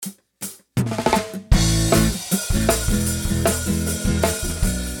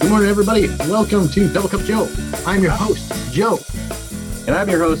morning, everybody. Welcome to Double Cup Joe. I'm your host, Joe. And I'm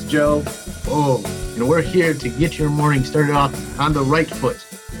your host, Joe. Oh, and we're here to get your morning started off on the right foot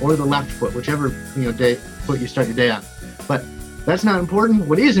or the left foot, whichever foot you start your day on. But that's not important.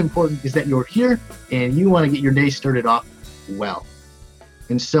 What is important is that you're here and you want to get your day started off well.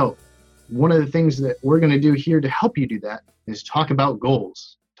 And so one of the things that we're going to do here to help you do that is talk about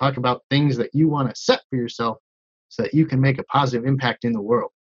goals. Talk about things that you want to set for yourself so that you can make a positive impact in the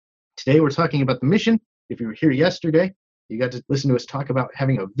world. Today, we're talking about the mission. If you were here yesterday, you got to listen to us talk about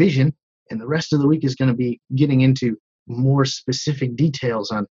having a vision, and the rest of the week is going to be getting into more specific details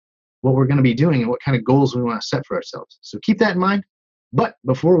on what we're going to be doing and what kind of goals we want to set for ourselves. So keep that in mind. But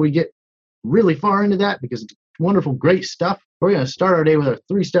before we get really far into that, because it's wonderful, great stuff, we're going to start our day with our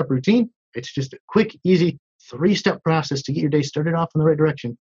 3-step routine. It's just a quick, easy 3-step process to get your day started off in the right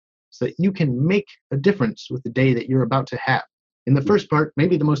direction so that you can make a difference with the day that you're about to have. In the first part,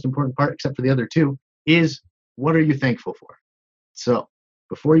 maybe the most important part, except for the other two, is what are you thankful for? So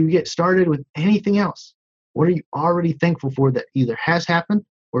before you get started with anything else, what are you already thankful for that either has happened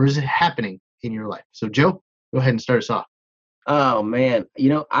or is it happening in your life? So Joe, go ahead and start us off. Oh, man.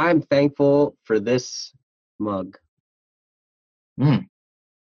 I'm thankful for this mug. I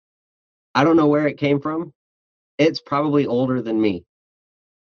don't know where it came from. It's probably older than me.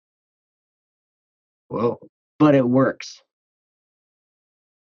 Whoa. But it works.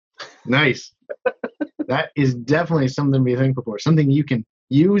 Nice. That is definitely something to be thankful for. Something you can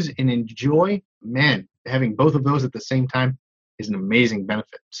use and enjoy. Man, having both of those at the same time is an amazing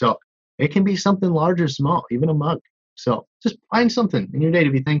benefit. So it can be something large or small, even a mug. So just find something in your day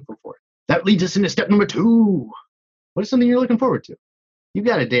to be thankful for. That leads us into step number 2. What is something you're looking forward to? You've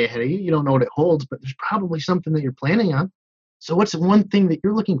got a day ahead of you. You don't know what it holds, but there's probably something that you're planning on. So what's one thing that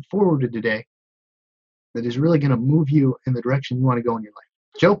you're looking forward to today that is really going to move you in the direction you want to go in your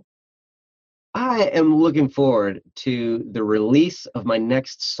life? Joe? I am looking forward to the release of my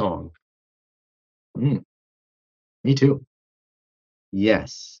next song. Me too.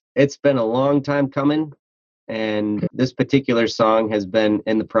 Yes. It's been a long time coming. And this particular song has been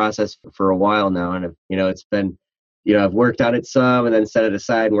in the process for a while now. And, it's been, I've worked on it some and then set it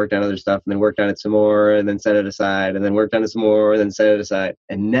aside and worked on other stuff and then worked on it some more and then set it aside and then worked on it some more and then set it aside.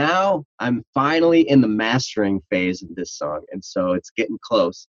 And now I'm finally in the mastering phase of this song. And so it's getting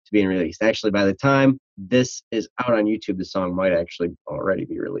close to being released. Actually, by the time this is out on YouTube, the song might actually already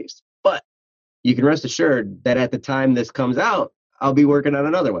be released. But you can rest assured that at the time this comes out, I'll be working on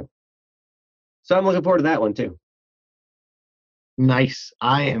another one. So I'm looking forward to that one too. Nice.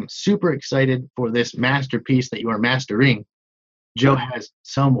 I am super excited for this masterpiece that you are mastering. Joe has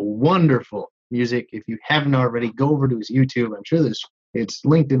some wonderful music. If you haven't already, go over to his YouTube. I'm sure it's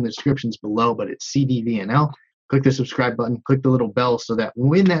linked in the descriptions below, but it's CDVNL. Click the subscribe button, click the little bell so that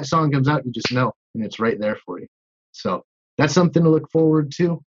when that song comes out, you just know, and it's right there for you. So that's something to look forward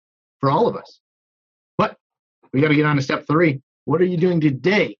to for all of us. But we got to get on to step 3. What are you doing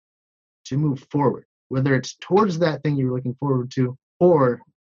today to move forward? Whether it's towards that thing you're looking forward to or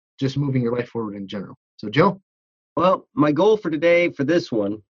just moving your life forward in general. So, Joe? Well, my goal for today for this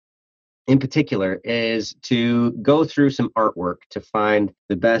one in particular is to go through some artwork to find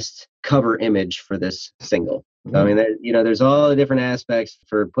the best cover image for this single. I mean, there's all the different aspects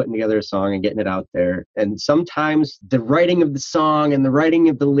for putting together a song and getting it out there. And sometimes the writing of the song and the writing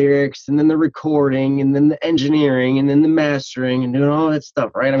of the lyrics and then the recording and then the engineering and then the mastering and doing all that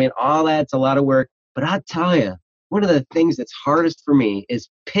stuff, right? I mean, all that's a lot of work. But I'll tell you, one of the things that's hardest for me is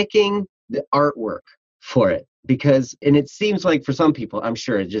picking the artwork for it. And it seems like for some people, I'm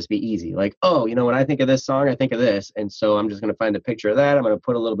sure it'd just be easy. Like, when I think of this song, I think of this. And so I'm just going to find a picture of that. I'm going to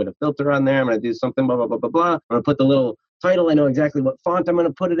put a little bit of filter on there. I'm going to do something, blah, blah, blah, blah, blah. I'm going to put the little title. I know exactly what font I'm going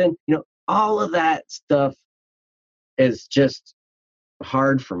to put it in. All of that stuff is just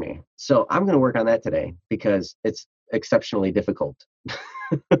hard for me. So I'm going to work on that today because it's exceptionally difficult.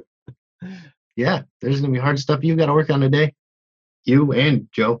 Yeah, there's going to be hard stuff you've got to work on today. You and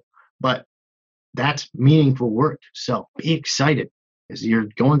Joe. But that's meaningful work. So be excited as you're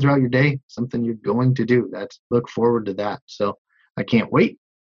going throughout your day, something you're going to do. Look forward to that. So I can't wait.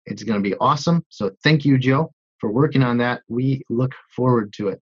 It's going to be awesome. So thank you, Joe, for working on that. We look forward to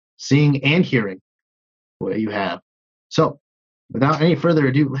it, seeing and hearing what you have. So without any further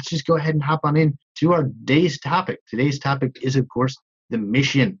ado, let's just go ahead and hop on in to our day's topic. Today's topic is, of course, the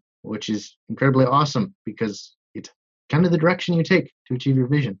mission, which is incredibly awesome because it's kind of the direction you take to achieve your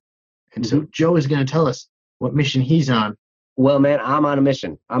vision. And so Joe is going to tell us what mission he's on. Well, man, I'm on a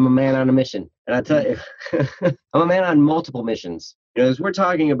mission. I'm a man on a mission. And I tell you, I'm a man on multiple missions. As we're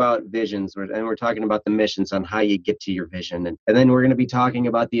talking about visions and we're talking about the missions on how you get to your vision, and then we're going to be talking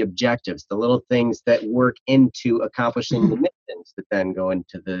about the objectives, the little things that work into accomplishing the missions that then go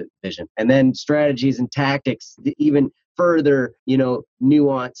into the vision, and then strategies and tactics, the even further,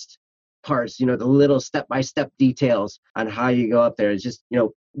 nuanced parts, the little step-by-step details on how you go up there. It's just,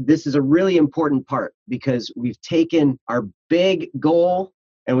 this is a really important part because we've taken our big goal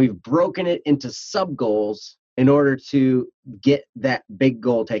and we've broken it into sub goals in order to get that big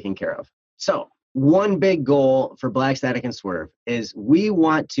goal taken care of. So one big goal for Black Static and Swerve is we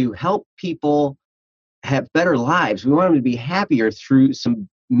want to help people have better lives. We want them to be happier through some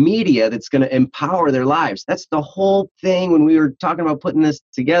media that's going to empower their lives. That's the whole thing. When we were talking about putting this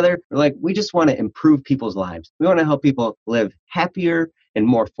together, we're like, we just want to improve people's lives. We want to help people live happier and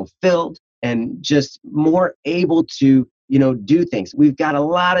more fulfilled and just more able to, do things. We've got a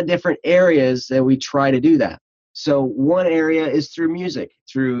lot of different areas that we try to do that. So one area is through music,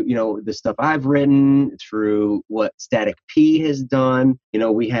 through, the stuff I've written, through what Static P has done.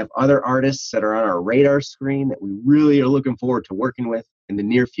 We have other artists that are on our radar screen that we really are looking forward to working with in the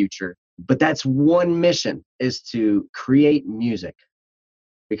near future. But that's one mission, is to create music,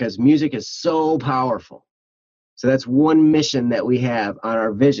 because music is so powerful. So that's one mission that we have on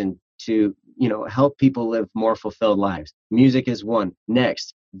our vision, to, help people live more fulfilled lives. Music is one.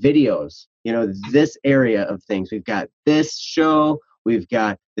 Next, videos, this area of things. We've got this show. We've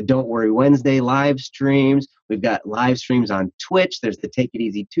got the Don't Worry Wednesday live streams. We've got live streams on Twitch. There's the Take It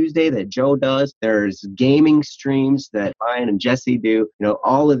Easy Tuesday that Joe does. There's gaming streams that Ryan and Jesse do.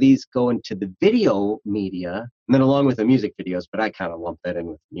 All of these go into the video media, and then along with the music videos, but I kind of lump that in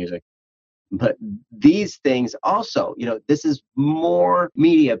with music. But these things also, this is more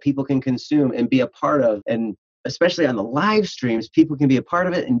media people can consume and be a part of. And especially on the live streams, people can be a part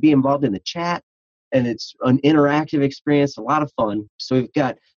of it and be involved in the chat. And it's an interactive experience, a lot of fun. So we've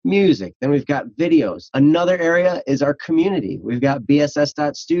got music, then we've got videos. Another area is our community. We've got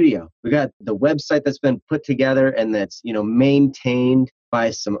bss.studio. We've got the website that's been put together and that's, maintained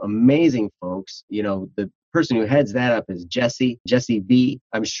by some amazing folks. The person who heads that up is Jesse V.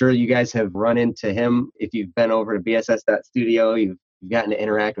 I'm sure you guys have run into him. If you've been over to bss.studio, you've gotten to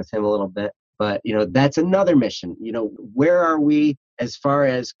interact with him a little bit. But, that's another mission. Where are we as far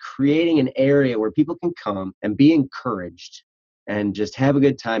as creating an area where people can come and be encouraged and just have a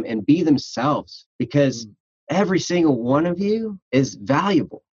good time and be themselves? Because every single one of you is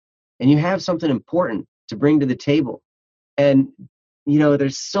valuable and you have something important to bring to the table. And,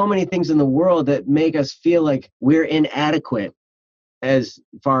 there's so many things in the world that make us feel like we're inadequate as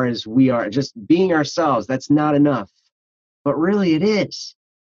far as we are. Just being ourselves, that's not enough. But really it is.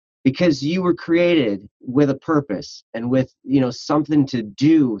 Because you were created with a purpose and with, something to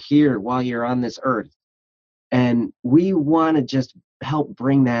do here while you're on this earth. And we want to just help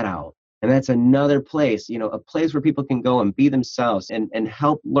bring that out. And that's another place, a place where people can go and be themselves and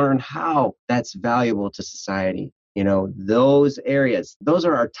help learn how that's valuable to society. Those areas, those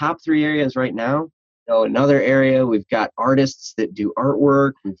are our top 3 areas right now. Another area, we've got artists that do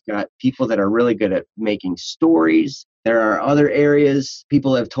artwork. We've got people that are really good at making stories. There are other areas.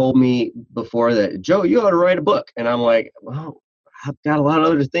 People have told me before that, Joe, you ought to write a book. And I'm like, well, I've got a lot of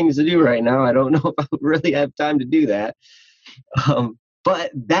other things to do right now. I don't know if I really have time to do that.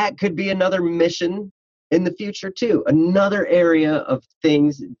 But that could be another mission in the future too. Another area of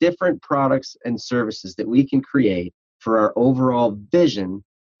things, different products and services that we can create for our overall vision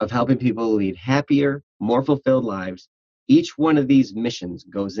of helping people lead happier, more fulfilled lives. Each one of these missions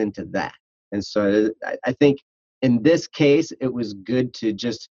goes into that. And so I think in this case, it was good to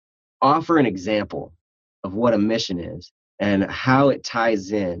just offer an example of what a mission is and how it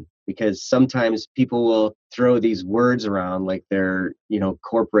ties in, because sometimes people will throw these words around like they're,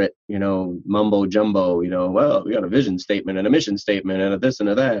 corporate, mumbo jumbo, well, we got a vision statement and a mission statement and a this and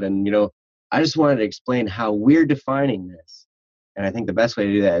a that. And, I just wanted to explain how we're defining this. And I think the best way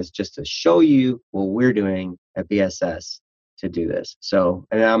to do that is just to show you what we're doing at BSS to do this. So,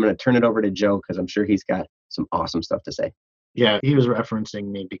 and I'm going to turn it over to Joe because I'm sure he's got some awesome stuff to say. Yeah, he was referencing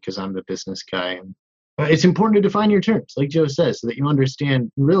me because I'm the business guy. And it's important to define your terms, like Joe says, so that you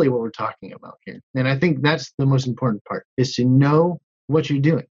understand really what we're talking about here. And I think that's the most important part, is to know what you're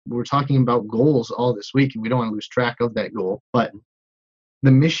doing. We're talking about goals all this week, and we don't want to lose track of that goal. But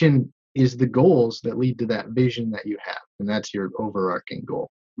the mission is the goals that lead to that vision that you have, and that's your overarching goal.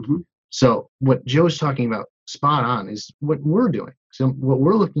 Mm-hmm. So what Joe's talking about, spot on, is what we're doing. So what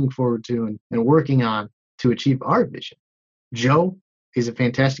we're looking forward to and working on to achieve our vision. Joe is a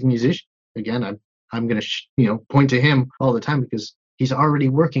fantastic musician. Again, I'm going to point to him all the time because He's already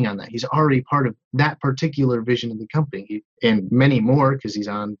working on that. He's already part of that particular vision of the company, and many more, because he's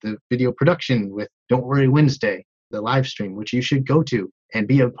on the video production with Don't Worry Wednesday, the live stream, which you should go to and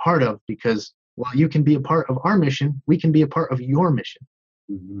be a part of, because while you can be a part of our mission, we can be a part of your mission.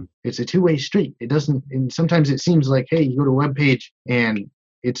 Mm-hmm. It's a two-way street. It doesn't, and sometimes it seems like, hey, you go to a web page and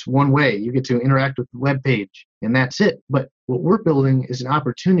it's one way. You get to interact with the web page and that's it. But what we're building is an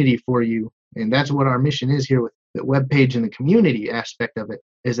opportunity for you. And that's what our mission is here with the web page and the community aspect of it,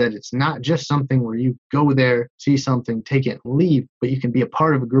 is that it's not just something where you go there, see something, take it and leave, but you can be a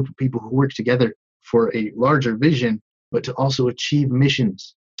part of a group of people who work together for a larger vision, but to also achieve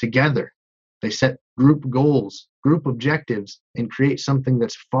missions together. They set group goals, group objectives, and create something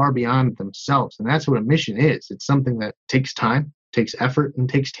that's far beyond themselves. And that's what a mission is. It's something that takes time, takes effort, and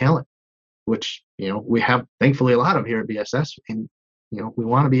takes talent, which, we have thankfully a lot of here at BSS. And, we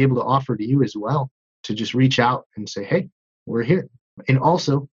want to be able to offer to you as well, to just reach out and say, hey, we're here. And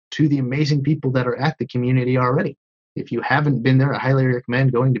also to the amazing people that are at the community already. If you haven't been there, I highly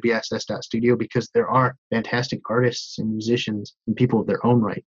recommend going to bss.studio, because there are fantastic artists and musicians and people of their own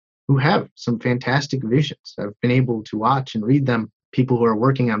right who have some fantastic visions. I've been able to watch and read them, people who are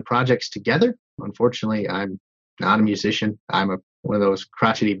working on projects together. Unfortunately, I'm not a musician. I'm one of those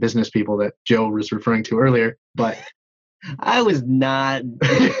crotchety business people that Joe was referring to earlier, but I was not.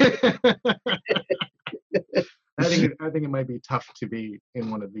 I think it might be tough to be in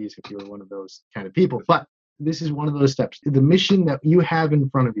one of these if you were one of those kind of people. But this is one of those steps. The mission that you have in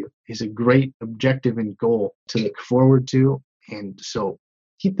front of you is a great objective and goal to look forward to. And so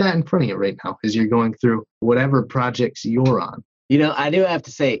keep that in front of you right now as you're going through whatever projects you're on. I do have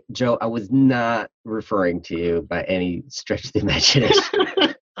to say, Joe, I was not referring to you by any stretch of the imagination.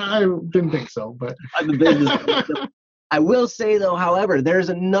 I didn't think so, but I'm the business. I will say, though, however, there's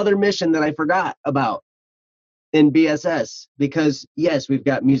another mission that I forgot about in BSS, because yes, we've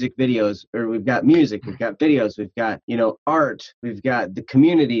got music videos, or we've got music, we've got videos, we've got, art, we've got the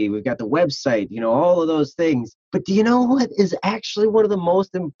community, we've got the website, all of those things. But do you know what is actually one of the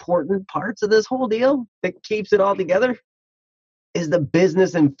most important parts of this whole deal that keeps it all together? Is the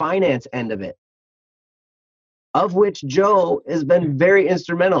business and finance end of it, of which Joe has been very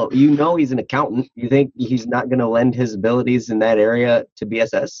instrumental. He's an accountant. You think he's not going to lend his abilities in that area to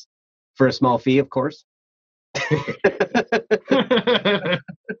BSS for a small fee, of course?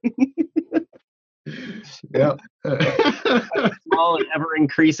 Yeah. Small and ever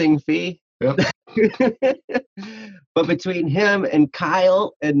increasing fee. Yep. But between him and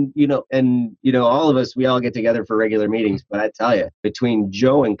Kyle and all of us, we all get together for regular meetings. But I tell you, between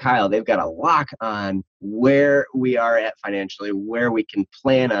Joe and Kyle, they've got a lock on where we are at financially, where we can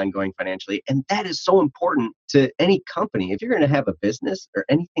plan on going financially. And that is so important to any company. If you're going to have a business or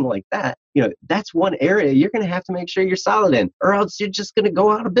anything like that, that's one area you're going to have to make sure you're solid in, or else you're just going to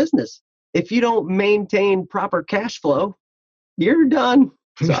go out of business. If you don't maintain proper cash flow, you're done.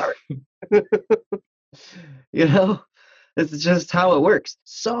 Sorry. It's just how it works.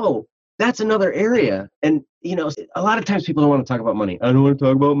 So that's another area. And, a lot of times people don't want to talk about money. I don't want to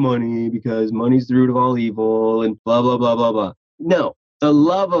talk about money because money's the root of all evil and blah, blah, blah, blah, blah. No, the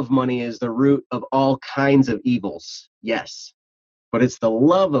love of money is the root of all kinds of evils. Yes, but it's the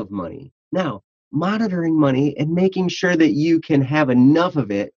love of money. Now, monitoring money and making sure that you can have enough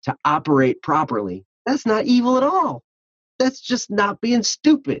of it to operate properly, that's not evil at all. That's just not being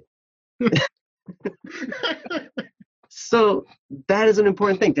stupid. So that is an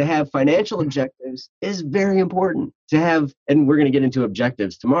important thing. To have financial objectives is very important to have, and we're going to get into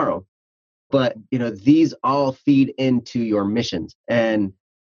objectives tomorrow. But, these all feed into your missions. And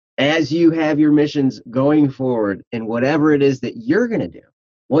as you have your missions going forward in whatever it is that you're going to do,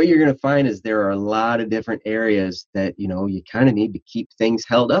 what you're going to find is there are a lot of different areas that, you kind of need to keep things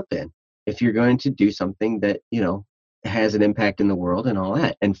held up in if you're going to do something that, has an impact in the world and all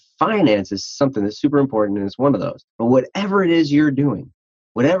that. And finance is something that's super important, and it's one of those. But whatever it is you're doing,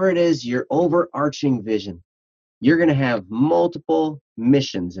 whatever it is your overarching vision, you're going to have multiple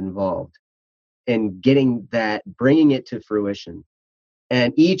missions involved in getting that, bringing it to fruition.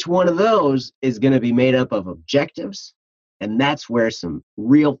 And each one of those is going to be made up of objectives. And that's where some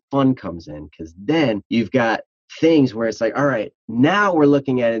real fun comes in, because then you've got things where it's like, all right, now we're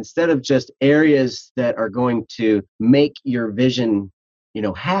looking at, instead of just areas that are going to make your vision,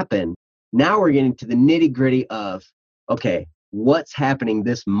 happen, now we're getting to the nitty gritty of, okay, what's happening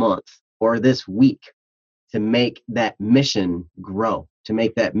this month or this week to make that mission grow, to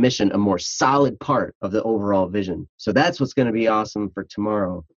make that mission a more solid part of the overall vision. So that's what's going to be awesome for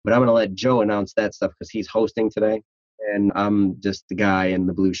tomorrow. But I'm going to let Joe announce that stuff because he's hosting today and I'm just the guy in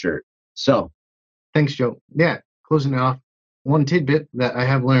the blue shirt. So thanks, Joe. Yeah, closing it off. one tidbit that I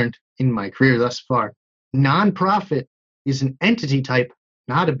have learned in my career thus far. Nonprofit is an entity type,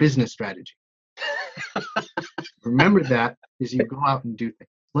 not a business strategy. Remember that as you go out and do things.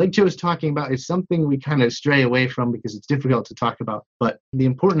 Like Joe was talking about, it's something we kind of stray away from because it's difficult to talk about. But the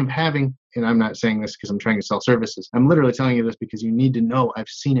importance of having, and I'm not saying this because I'm trying to sell services, I'm literally telling you this because you need to know, I've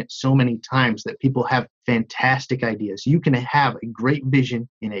seen it so many times that people have fantastic ideas. You can have a great vision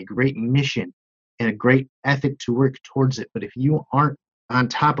and a great mission and a great ethic to work towards it. But if you aren't on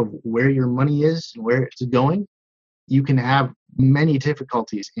top of where your money is and where it's going, you can have many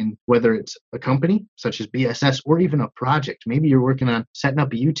difficulties in whether it's a company such as BSS or even a project. Maybe you're working on setting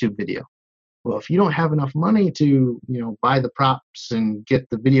up a YouTube video. Well, if you don't have enough money to, buy the props and get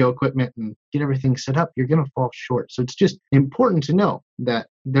the video equipment and get everything set up, you're going to fall short. So it's just important to know that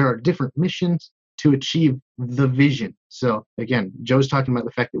there are different missions to achieve the vision. So again, Joe's talking about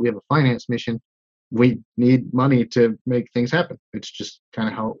the fact that we have a finance mission. We need money to make things happen. It's just kind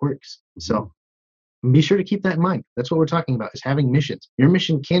of how it works. So be sure to keep that in mind. That's what we're talking about, is having missions. Your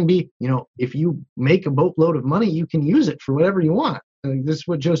mission can be, if you make a boatload of money, you can use it for whatever you want. This is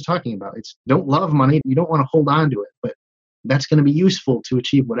what Joe's talking about. It's don't love money. You don't want to hold on to it, but that's going to be useful to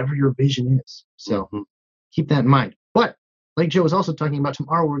achieve whatever your vision is. So keep that in mind. But like Joe was also talking about,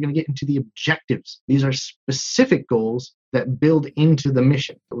 tomorrow we're going to get into the objectives. These are specific goals that build into the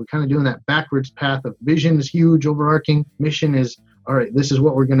mission. So we're kind of doing that backwards path of vision is huge, overarching. Mission is, all right, this is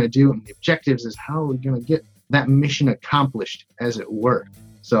what we're going to do. And the objectives is how we're going to get that mission accomplished, as it were.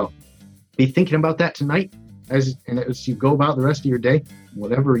 So be thinking about that tonight as you go about the rest of your day,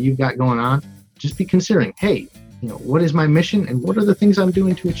 whatever you've got going on. Just be considering, hey, what is my mission and what are the things I'm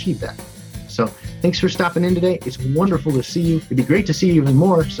doing to achieve that? So thanks for stopping in today. It's wonderful to see you. It'd be great to see you even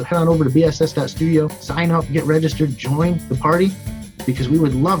more. So head on over to bss.studio, sign up, get registered, join the party, because we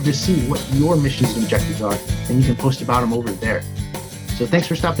would love to see what your missions and objectives are, and you can post about them over there. So thanks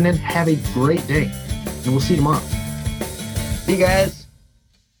for stopping in. Have a great day, and we'll see you tomorrow. See you guys.